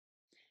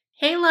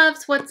Hey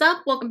loves, what's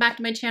up? Welcome back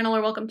to my channel,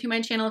 or welcome to my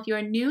channel if you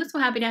are new. So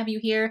happy to have you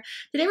here.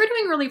 Today we're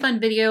doing a really fun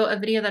video, a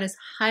video that is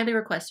highly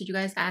requested. You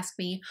guys ask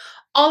me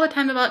all the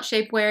time about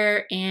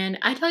shapewear, and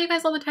I tell you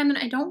guys all the time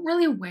that I don't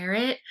really wear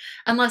it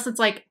unless it's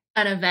like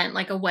an event,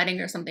 like a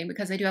wedding or something,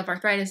 because I do have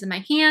arthritis in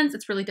my hands.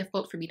 It's really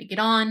difficult for me to get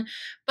on.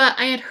 But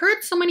I had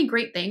heard so many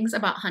great things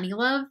about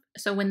HONEYLOVE,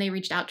 so when they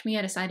reached out to me,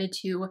 I decided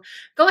to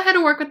go ahead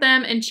and work with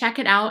them and check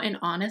it out, and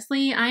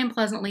honestly, I am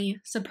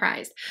pleasantly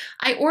surprised.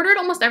 I ordered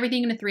almost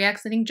everything in a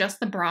 3X. I think just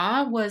the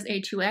bra was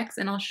a 2X,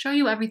 and I'll show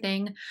you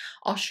everything.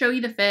 I'll show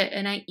you the fit,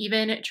 and I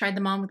even tried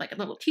them on with like a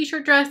little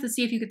t-shirt dress to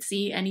see if you could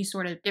see any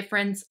sort of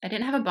difference. I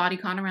didn't have a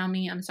bodycon around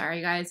me. I'm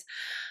sorry, guys.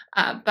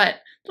 But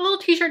the little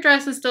t-shirt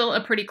dress is still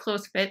a pretty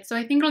close fit, so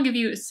I think it'll give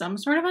you some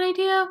sort of an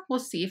idea. We'll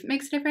see if it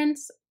makes a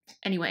difference.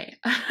 Anyway,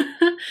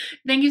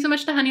 thank you so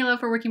much to HONEYLOVE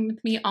for working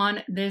with me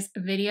on this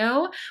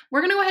video.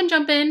 We're gonna go ahead and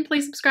jump in.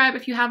 Please subscribe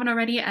if you haven't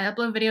already. I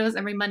upload videos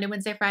every Monday,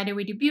 Wednesday, Friday.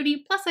 We do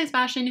beauty, plus size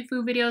fashion,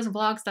 food videos,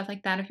 vlogs, stuff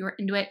like that. If you're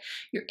into it,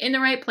 you're in the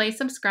right place.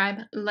 Subscribe.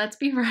 Let's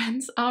be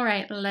friends. All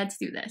right, let's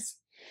do this.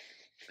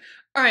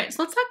 All right,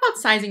 so let's talk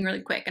about sizing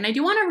really quick. And I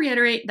do want to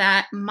reiterate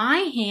that my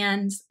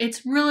hands,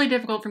 it's really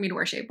difficult for me to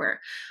wear shapewear.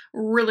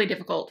 Really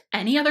difficult.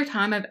 Any other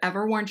time I've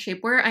ever worn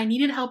shapewear, I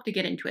needed help to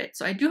get into it.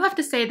 So I do have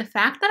to say the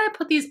fact that I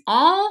put these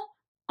all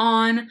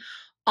on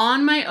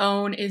my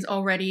own is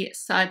already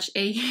such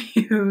a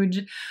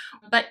huge,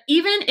 but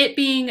even it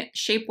being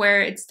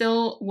shapewear, it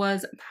still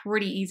was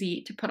pretty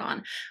easy to put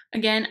on.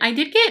 Again, I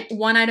did get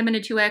one item in a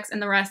 2X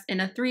and the rest in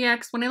a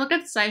 3X. When I look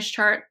at the size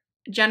chart,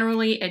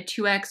 generally a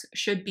 2X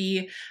should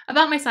be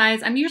about my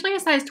size. I'm usually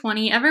a size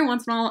 20, every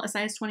once in a while a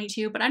size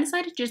 22, but I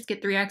decided to just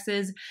get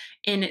 3Xs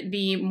in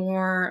the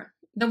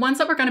ones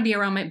that were going to be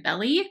around my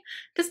belly,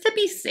 just to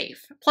be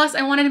safe. Plus,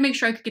 I wanted to make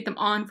sure I could get them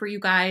on for you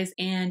guys,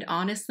 and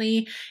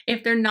honestly,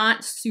 if they're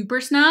not super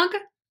snug,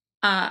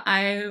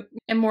 I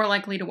am more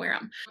likely to wear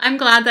them. I'm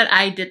glad that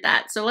I did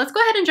that. So let's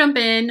go ahead and jump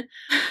in.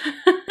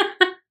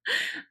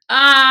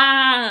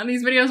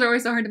 These videos are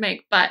always so hard to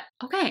make, but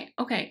okay.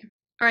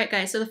 All right,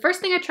 guys, so the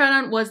first thing I tried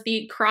on was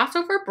the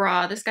crossover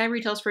bra. This guy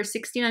retails for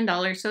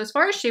 $69. So as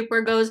far as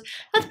shapewear goes,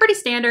 that's pretty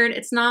standard.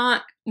 It's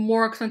not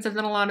more expensive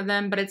than a lot of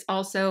them, but it's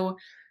also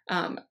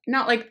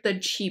not like the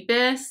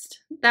cheapest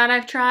that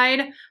I've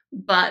tried.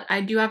 But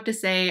I do have to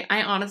say,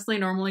 I honestly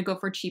normally go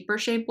for cheaper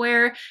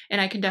shapewear, and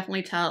I can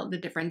definitely tell the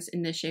difference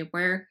in this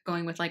shapewear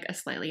going with like a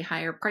slightly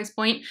higher price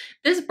point.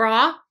 This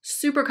bra,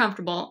 super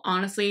comfortable,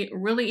 honestly,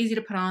 really easy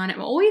to put on. I'm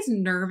always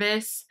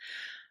nervous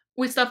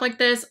with stuff like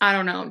this. I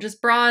don't know,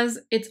 just bras,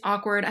 it's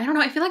awkward. I don't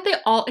know, I feel like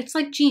it's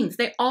like jeans.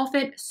 They all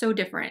fit so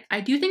different. I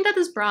do think that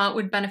this bra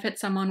would benefit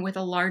someone with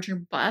a larger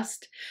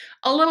bust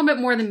a little bit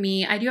more than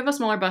me. I do have a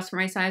smaller bust for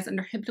my size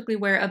and typically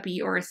wear a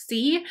B or a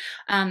C.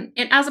 And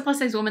as a plus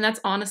size woman,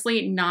 that's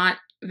honestly not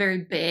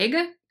very big.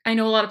 I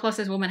know a lot of plus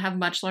size women have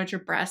much larger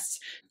breasts.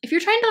 If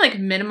you're trying to like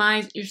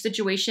minimize your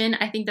situation,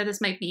 I think that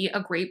this might be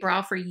a great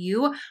bra for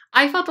you.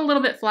 I felt a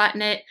little bit flat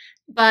in it,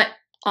 but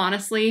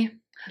honestly,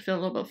 I feel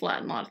a little bit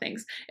flat in a lot of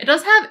things. It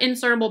does have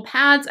insertable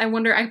pads. I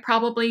wonder, I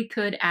probably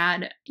could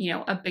add, you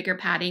know, a bigger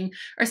padding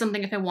or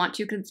something if I want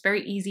to, because it's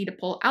very easy to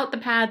pull out the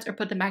pads or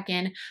put them back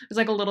in. There's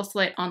like a little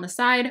slit on the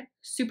side,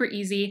 super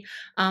easy.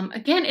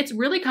 Again, it's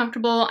really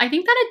comfortable. I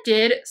think that it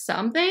did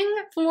something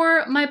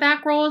for my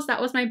back rolls. That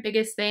was my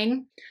biggest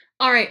thing.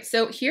 All right,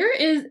 so here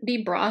is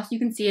the bra. So you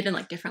can see it in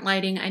like different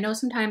lighting. I know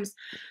sometimes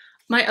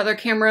my other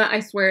camera, I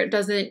swear it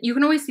doesn't, you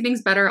can always see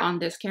things better on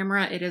this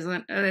camera. It is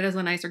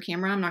a nicer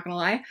camera, I'm not gonna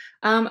lie.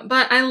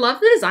 But I love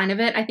the design of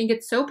it. I think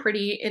it's so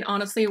pretty. It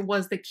honestly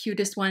was the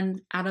cutest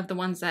one out of the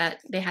ones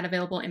that they had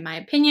available, in my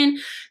opinion.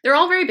 They're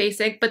all very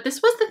basic, but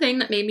this was the thing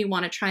that made me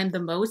want to try them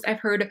the most. I've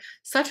heard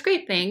such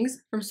great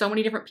things from so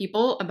many different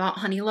people about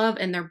HONEYLOVE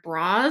and their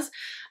bras.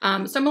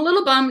 So I'm a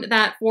little bummed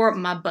that for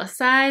my bust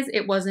size,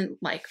 it wasn't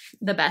like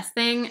the best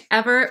thing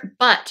ever,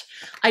 but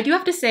I do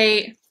have to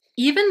say,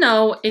 even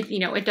though it, you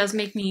know, it does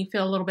make me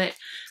feel a little bit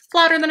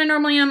flatter than I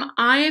normally am,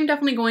 I am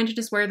definitely going to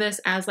just wear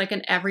this as like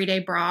an everyday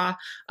bra,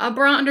 a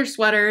bra under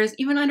sweaters,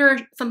 even under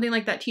something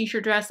like that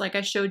t-shirt dress like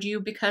I showed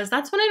you, because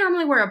that's when I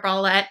normally wear a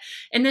bralette,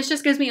 and this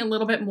just gives me a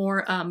little bit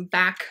more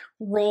back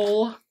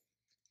roll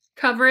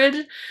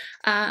coverage.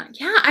 Yeah,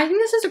 I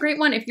think this is a great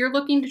one if you're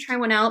looking to try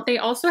one out. They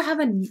also have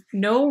a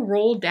no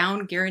roll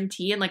down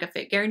guarantee and like a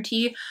fit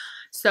guarantee.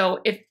 So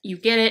if you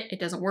get it, it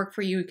doesn't work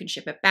for you, you can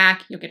ship it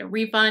back, you'll get a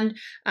refund.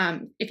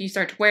 If you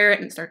start to wear it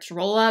and it starts to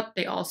roll up,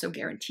 they also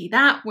guarantee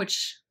that,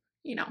 which,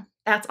 you know,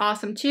 that's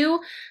awesome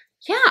too.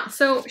 Yeah,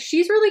 so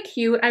she's really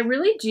cute. I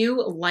really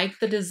do like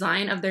the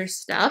design of their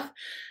stuff.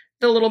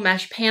 The little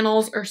mesh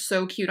panels are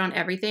so cute on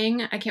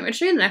everything. I can't wait to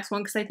show you the next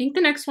one, because I think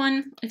the next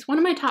one, it's one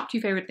of my top 2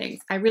 favorite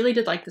things. I really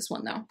did like this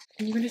one though.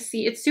 And you're gonna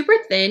see it's super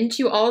thin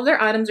too. All of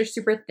their items are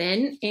super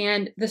thin,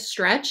 and the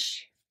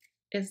stretch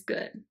is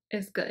good,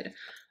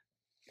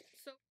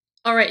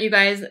 All right, you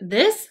guys,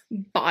 this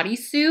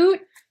bodysuit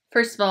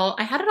First of all,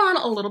 I had it on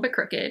a little bit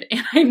crooked,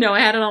 and I know I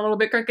had it on a little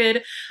bit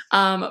crooked,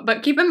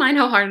 but keep in mind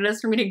how hard it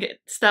is for me to get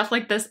stuff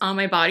like this on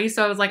my body.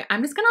 So I was like,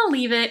 I'm just gonna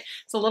leave it.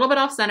 It's a little bit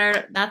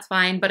off-centered, that's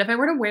fine. But if I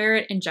were to wear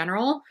it in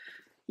general,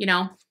 you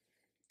know,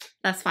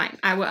 that's fine.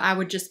 I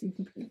would just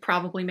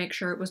probably make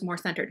sure it was more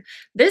centered.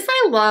 This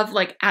I love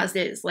like as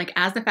is, like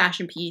as the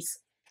fashion piece.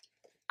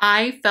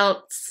 I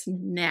felt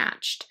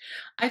snatched.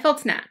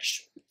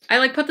 I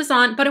like put this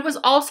on, but it was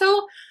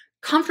also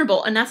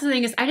comfortable. And that's the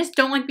thing is I just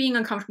don't like being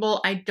uncomfortable.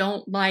 I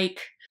don't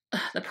like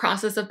the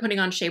process of putting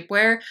on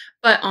shapewear.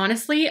 But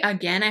honestly,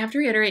 again, I have to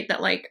reiterate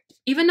that like,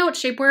 even though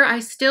it's shapewear, I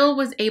still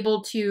was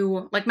able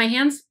to, like my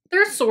hands,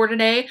 they're sore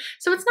today.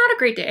 So it's not a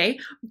great day,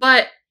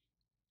 but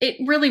it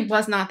really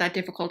was not that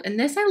difficult. And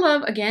this I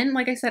love, again,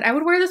 like I said, I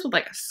would wear this with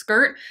like a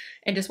skirt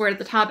and just wear it at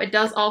the top. It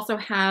does also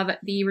have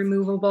the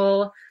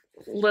removable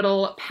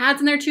little pads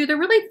in there too. They're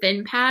really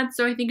thin pads,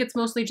 so I think it's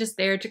mostly just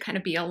there to kind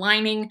of be a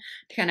lining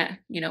to kind of,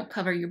 you know,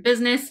 cover your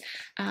business.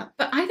 But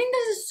I think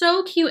this is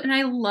so cute, and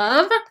I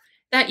love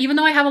that even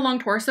though I have a long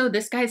torso,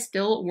 this guy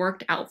still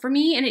worked out for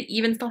me, and it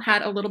even still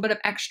had a little bit of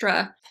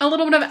extra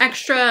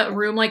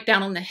room like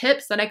down on the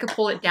hips that I could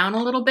pull it down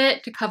a little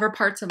bit to cover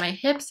parts of my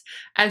hips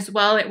as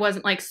well. It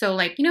wasn't like so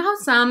like, you know how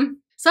some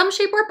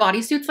shapewear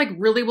bodysuits like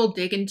really will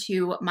dig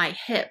into my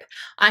hip.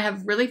 I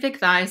have really thick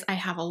thighs. I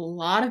have a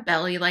lot of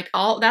belly, like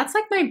that's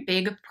like my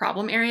big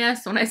problem area.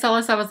 So when I saw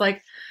this, I was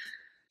like,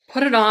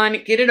 put it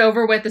on, get it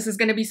over with. This is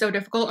going to be so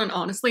difficult. And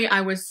honestly, I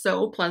was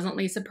so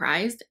pleasantly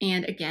surprised.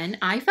 And again,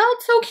 I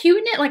felt so cute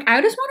in it. Like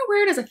I just want to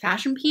wear it as a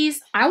fashion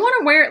piece. I want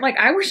to wear it, like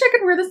I wish I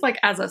could wear this like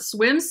as a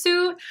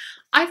swimsuit.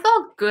 I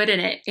felt good in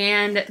it.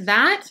 And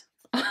that,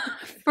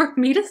 for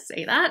me to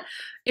say that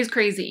is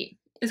crazy.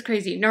 Is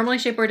crazy. Normally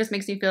shapewear just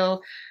makes me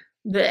feel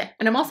bleh.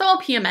 And I'm also all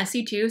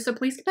PMSy too, so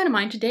please keep that in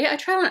mind. Today I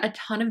tried on a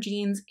ton of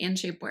jeans and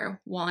shapewear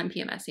while I'm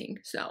PMSing,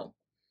 so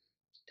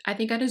I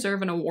think I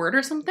deserve an award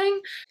or something.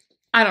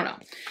 I don't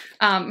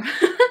know.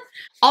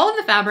 All of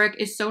the fabric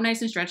is so nice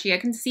and stretchy. I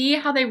can see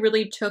how they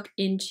really took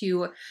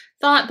into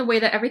thought the way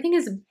that everything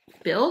is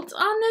built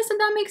on this, if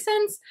that makes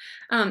sense.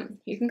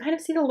 You can kind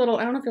of see the little,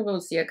 I don't know if you'll be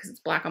able to see it because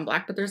it's black on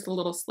black, but there's the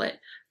little slit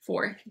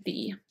for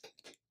the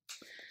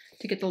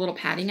to get the little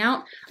padding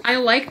out. I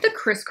like the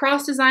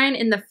crisscross design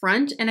in the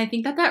front, and I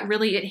think that that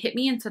really, it hit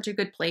me in such a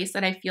good place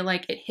that I feel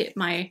like it hit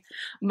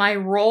my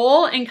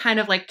roll and kind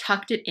of like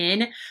tucked it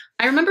in.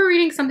 I remember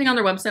reading something on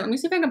their website, let me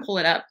see if I can pull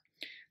it up,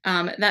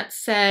 that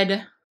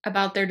said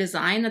about their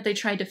design that they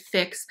tried to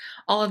fix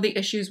all of the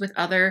issues with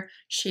other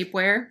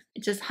shapewear.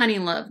 It's just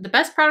HONEYLOVE, the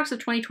best products of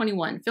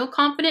 2021. Feel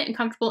confident and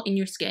comfortable in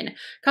your skin.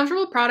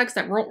 Comfortable products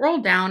that won't roll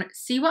down.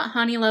 See what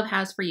HONEYLOVE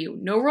has for you.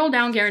 No roll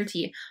down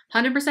guarantee,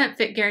 100%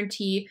 fit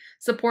guarantee,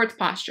 supports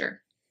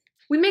posture.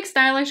 We make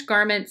stylish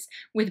garments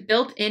with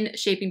built-in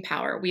shaping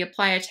power. We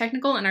apply a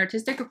technical and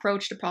artistic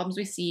approach to problems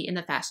we see in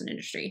the fashion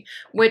industry,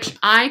 which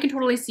I can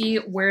totally see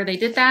where they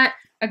did that.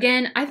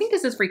 Again, I think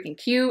this is freaking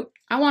cute.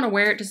 I want to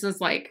wear it just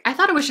as like, I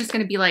thought it was just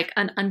going to be like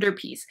an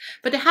underpiece,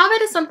 but to have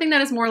it as something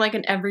that is more like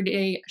an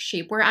everyday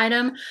shapewear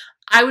item,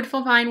 I would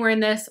feel fine wearing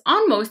this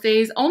on most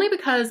days, only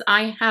because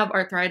I have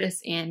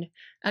arthritis and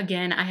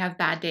again, I have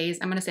bad days.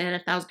 I'm going to say that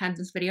 1,000 times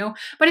in this video,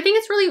 but I think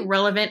it's really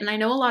relevant. And I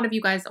know a lot of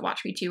you guys that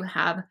watch me too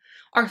have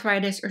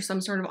arthritis or some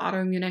sort of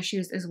autoimmune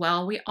issues as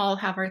well. We all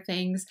have our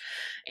things,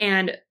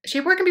 and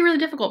shapewear can be really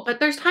difficult,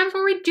 but there's times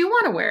where we do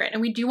want to wear it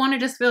and we do want to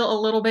just feel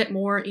a little bit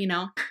more, you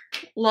know,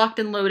 locked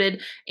and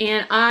loaded.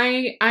 And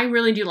I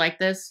really do like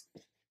this.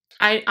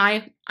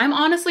 I'm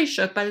honestly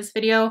shook by this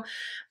video,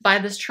 by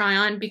this try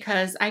on,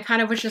 because I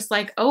kind of was just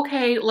like,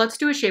 okay, let's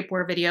do a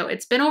shapewear video.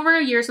 It's been over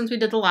a year since we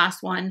did the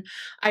last one.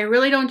 I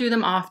really don't do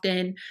them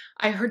often.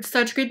 I heard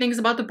such great things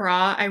about the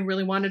bra. I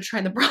really wanted to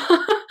try the bra,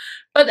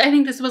 but I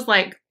think this was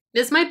like,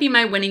 this might be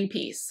my winning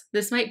piece.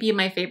 This might be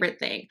my favorite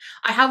thing.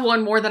 I have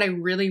one more that I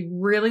really,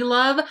 really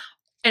love.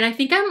 And I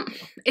think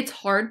it's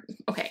hard.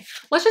 Okay,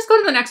 let's just go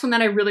to the next one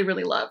that I really,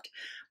 really loved.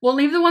 We'll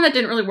leave the one that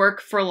didn't really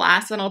work for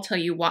last, and I'll tell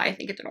you why I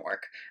think it didn't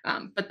work.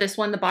 But this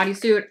one, the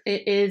bodysuit,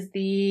 it is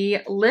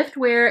the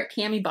LIFEWEAR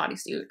CAMI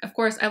bodysuit. Of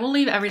course, I will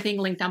leave everything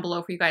linked down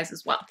below for you guys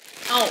as well.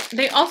 Oh,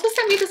 they also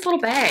sent me this little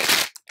bag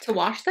to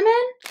wash them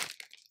in.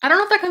 I don't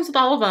know if that comes with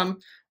all of them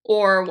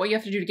or what you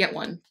have to do to get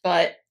one,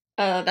 but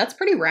that's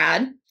pretty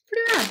rad.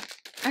 Pretty rad.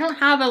 I don't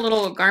have a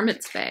little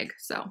garments bag,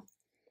 so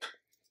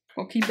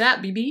we'll keep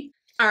that, BB.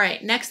 All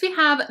right, next we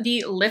have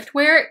the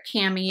LIFEWEAR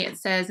CAMI. It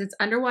says it's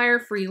underwire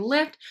free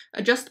lift,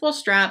 adjustable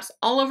straps,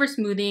 all over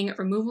smoothing,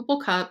 removable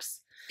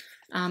cups.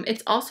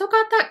 It's also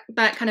got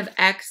that kind of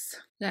X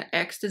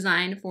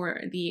design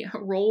for the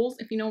rolls,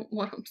 if you know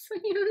what I'm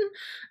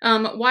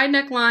saying. Wide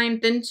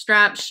neckline, thin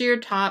strap, sheer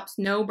tops,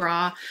 no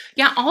bra.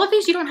 Yeah, all of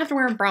these you don't have to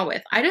wear a bra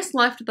with. I just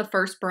left the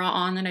first bra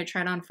on that I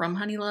tried on from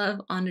HONEYLOVE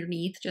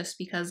underneath just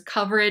because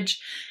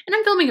coverage, and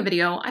I'm filming a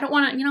video. I don't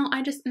want to, you know,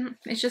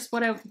 it's just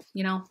what I,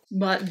 you know,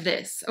 but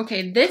this.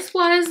 Okay, this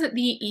was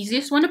the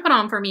easiest one to put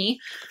on for me.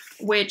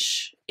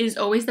 which is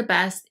always the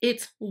best.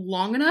 It's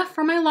long enough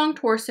for my long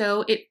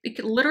torso.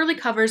 It literally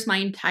covers my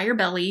entire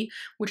belly,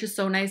 which is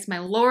so nice. My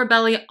lower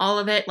belly, all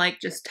of it, like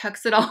just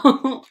tucks it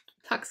all,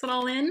 tucks it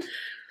all in.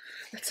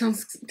 That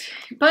sounds,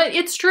 but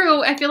it's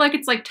true. I feel like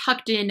it's like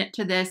tucked in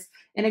to this.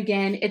 And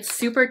again, it's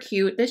super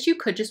cute. This you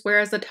could just wear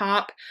as a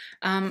top,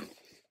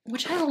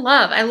 which I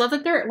love. I love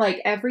that they're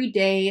like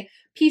everyday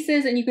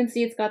pieces, and you can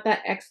see it's got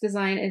that X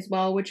design as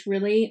well, which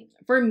really,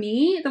 for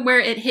me, where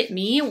it hit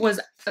me was,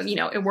 you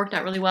know, it worked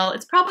out really well.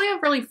 It's probably a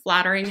really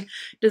flattering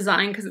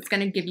design because it's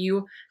going to give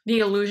you the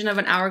illusion of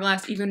an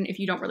hourglass, even if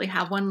you don't really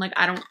have one. Like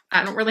I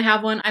don't really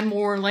have one. I'm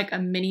more like a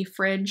mini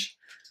fridge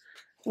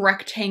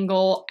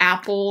rectangle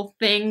apple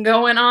thing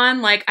going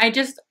on. Like I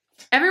just,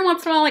 every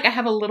once in a while, like I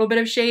have a little bit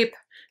of shape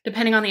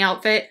depending on the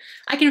outfit.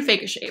 I can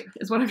fake a shape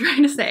is what I'm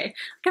trying to say.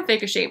 I can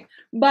fake a shape,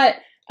 but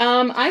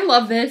I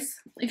love this.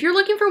 If you're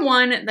looking for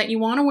one that you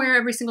want to wear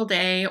every single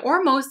day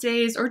or most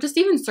days or just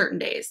even certain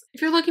days,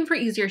 if you're looking for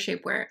easier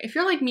shapewear, if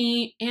you're like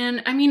me,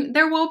 and I mean,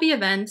 there will be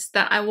events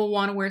that I will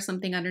want to wear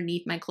something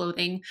underneath my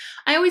clothing.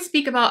 I always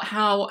speak about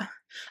how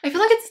I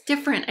feel like it's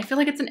different. I feel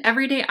like it's an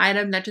everyday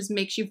item that just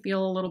makes you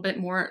feel a little bit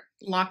more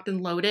locked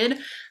and loaded.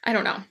 I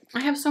don't know.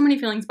 I have so many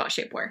feelings about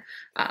shapewear,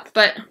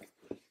 but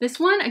this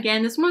one,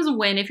 again, this one was a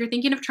win. If you're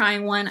thinking of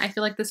trying one, I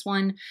feel like this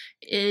one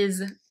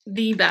is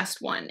the best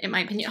one in my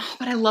opinion. Oh,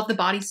 but I love the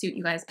bodysuit,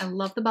 you guys. I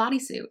love the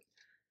bodysuit.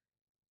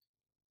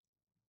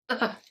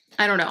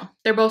 I don't know.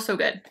 They're both so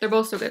good. They're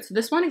both so good. So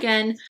this one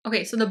again,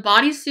 okay, so the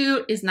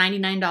bodysuit is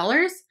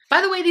 $99. By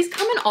the way, these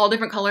come in all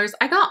different colors.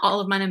 I got all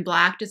of mine in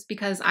black just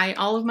because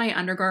all of my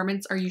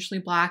undergarments are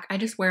usually black. I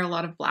just wear a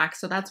lot of black,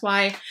 so that's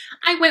why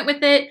I went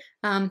with it.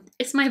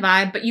 It's my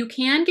vibe, but you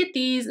can get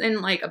these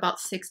in like about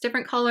 6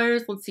 different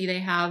colors. Let's see, they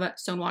have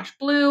Stonewash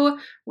Blue,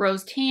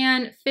 Rose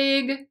Tan,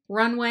 Fig,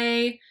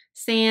 Runway,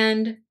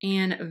 Sand,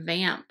 and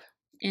Vamp.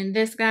 And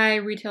this guy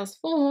retails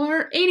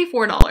for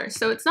 $84.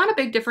 So it's not a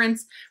big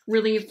difference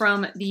really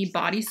from the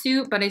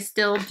bodysuit, but I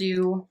still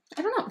do,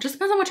 I don't know, just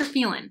depends on what you're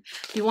feeling.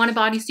 If you want a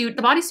bodysuit,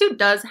 the bodysuit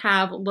does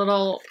have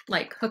little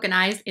like hook and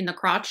eyes in the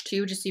crotch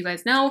too, just so you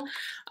guys know.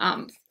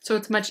 So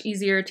it's much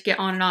easier to get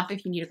on and off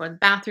if you need to go to the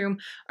bathroom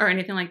or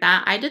anything like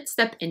that. I did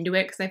step into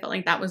it because I felt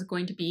like that was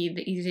going to be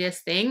the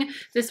easiest thing.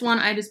 This one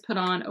I just put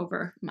on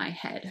over my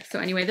head. So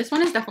anyway, this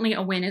one is definitely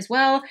a win as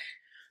well.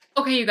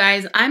 Okay, you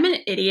guys, I'm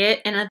an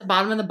idiot, and at the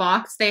bottom of the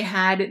box, they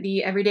had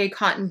the Everyday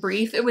Cotton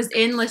Brief. It was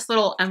in this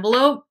little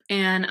envelope,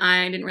 and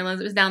I didn't realize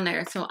it was down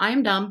there, so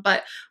I'm dumb,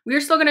 but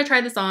we're still going to try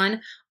this on.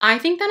 I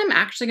think that I'm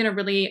actually going to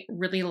really,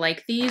 really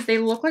like these. They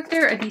look like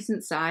they're a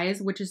decent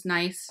size, which is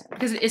nice,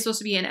 because it is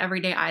supposed to be an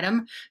everyday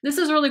item. This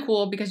is really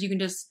cool, because you can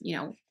just, you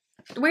know,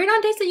 wear it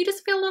on days that you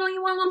just feel a little,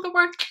 you want to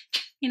work.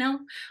 You know,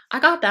 I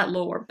got that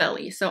lower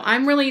belly. So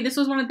this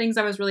was one of the things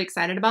I was really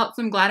excited about.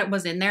 So I'm glad it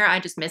was in there. I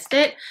just missed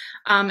it.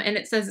 And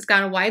it says it's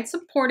got a wide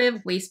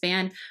supportive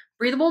waistband,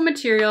 breathable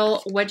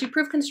material,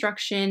 wedgie-proof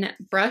construction,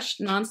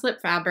 brushed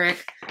non-slip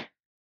fabric.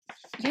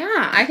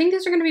 Yeah, I think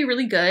these are going to be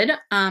really good.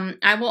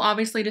 I will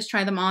obviously just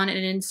try them on and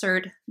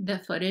insert the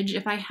footage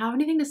if I have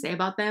anything to say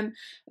about them.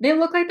 They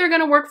look like they're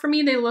going to work for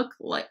me. They look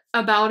like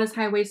about as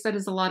high-waisted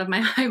as a lot of my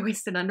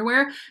high-waisted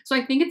underwear. So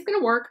I think it's going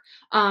to work.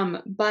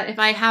 But if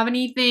I have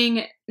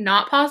anything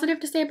not positive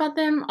to say about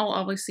them, I'll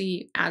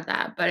obviously add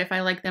that. But if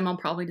I like them, I'll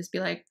probably just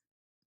be like,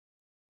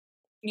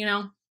 you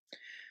know,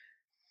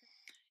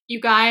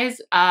 you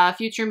guys,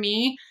 future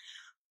me,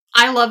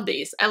 I love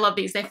these. I love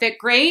these. They fit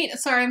great.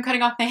 Sorry, I'm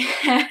cutting off my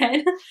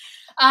head.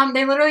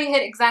 They literally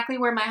hit exactly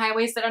where my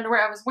high-waisted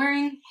underwear I was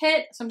wearing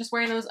hit. So I'm just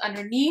wearing those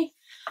underneath.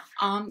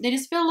 They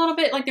just feel a little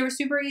bit like they were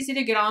super easy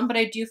to get on, but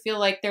I do feel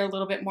like they're a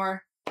little bit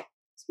more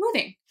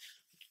smoothing.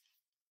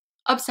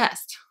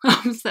 Obsessed.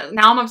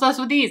 Now I'm obsessed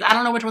with these. I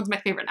don't know which one's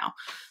my favorite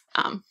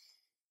now.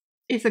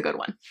 It's a good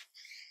one.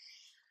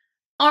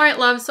 All right,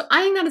 love. So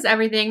I think that is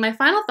everything. My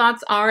final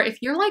thoughts are, if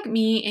you're like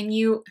me and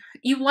you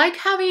like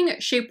having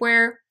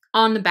shapewear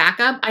on the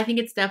backup, I think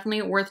it's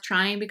definitely worth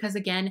trying because,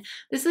 again,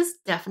 this is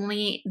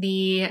definitely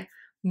the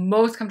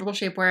most comfortable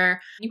shapewear.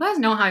 You guys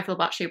know how I feel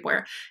about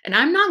shapewear, and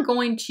I'm not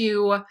going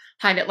to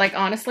hide it. Like,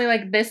 honestly,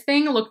 like this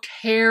thing looked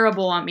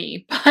terrible on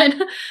me, but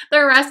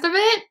the rest of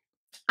it,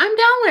 I'm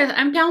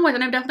down with,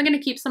 and I'm definitely going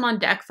to keep some on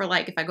deck for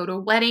like if I go to a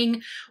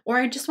wedding or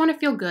I just want to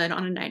feel good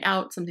on a night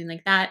out, something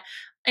like that.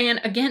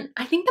 And again,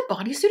 I think the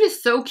bodysuit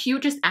is so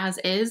cute just as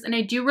is, and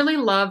I do really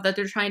love that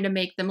they're trying to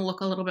make them look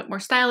a little bit more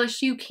stylish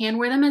so you can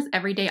wear them as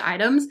everyday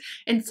items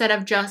instead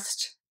of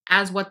just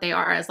as what they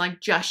are, as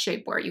like just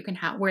shapewear. You can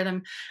wear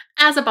them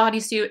as a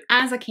bodysuit,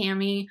 as a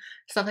cami,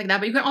 stuff like that,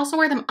 but you can also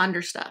wear them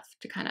under stuff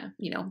to kind of,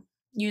 you know,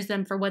 use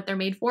them for what they're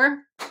made for.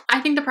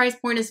 I think the price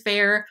point is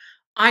fair.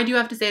 I do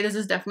have to say this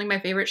is definitely my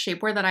favorite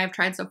shapewear that I've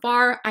tried so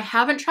far. I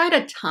haven't tried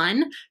a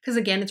ton because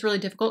again, it's really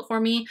difficult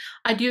for me.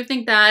 I do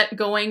think that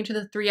going to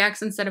the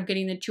 3X instead of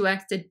getting the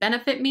 2X did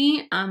benefit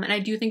me. And I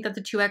do think that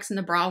the 2X in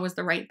the bra was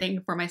the right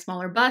thing for my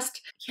smaller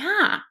bust.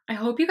 Yeah, I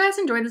hope you guys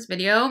enjoyed this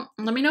video.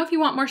 Let me know if you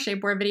want more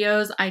shapewear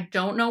videos. I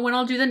don't know when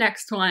I'll do the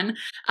next one,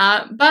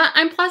 but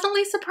I'm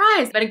pleasantly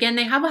surprised. But again,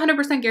 they have a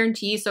 100%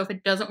 guarantee, so if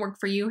it doesn't work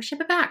for you, ship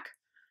it back.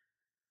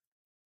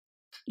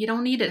 You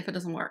don't need it if it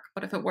doesn't work,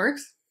 but if it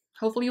works,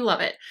 hopefully you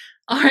love it.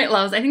 All right,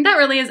 loves, I think that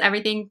really is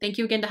everything. Thank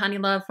you again to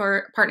HONEYLOVE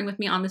for partnering with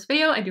me on this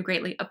video. I do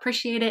greatly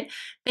appreciate it.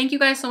 Thank you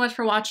guys so much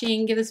for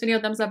watching. Give this video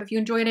a thumbs up if you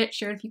enjoyed it.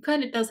 Share it if you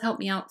could. It does help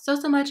me out so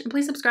much. And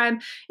please subscribe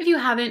if you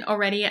haven't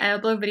already. I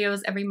upload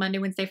videos every Monday,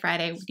 Wednesday,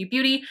 Friday. We do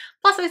beauty,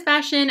 plus size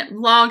fashion,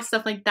 vlogs,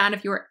 stuff like that.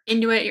 If you are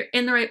into it, you're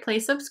in the right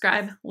place.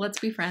 Subscribe. Let's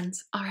be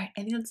friends. All right,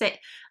 I think that's it.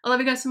 I love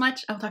you guys so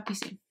much. I will talk to you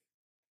soon.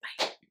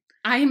 Bye.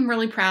 I am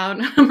really proud.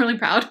 I'm really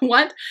proud.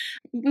 What?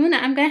 Luna,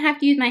 I'm gonna have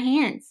to use my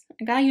hands.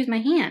 I gotta use my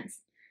hands.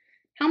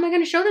 How am I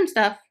gonna show them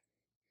stuff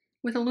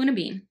with a Luna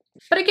bean?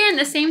 But again,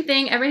 the same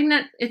thing. Everything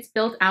that it's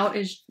built out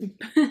is,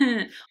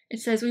 it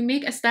says we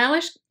make a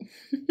stylish,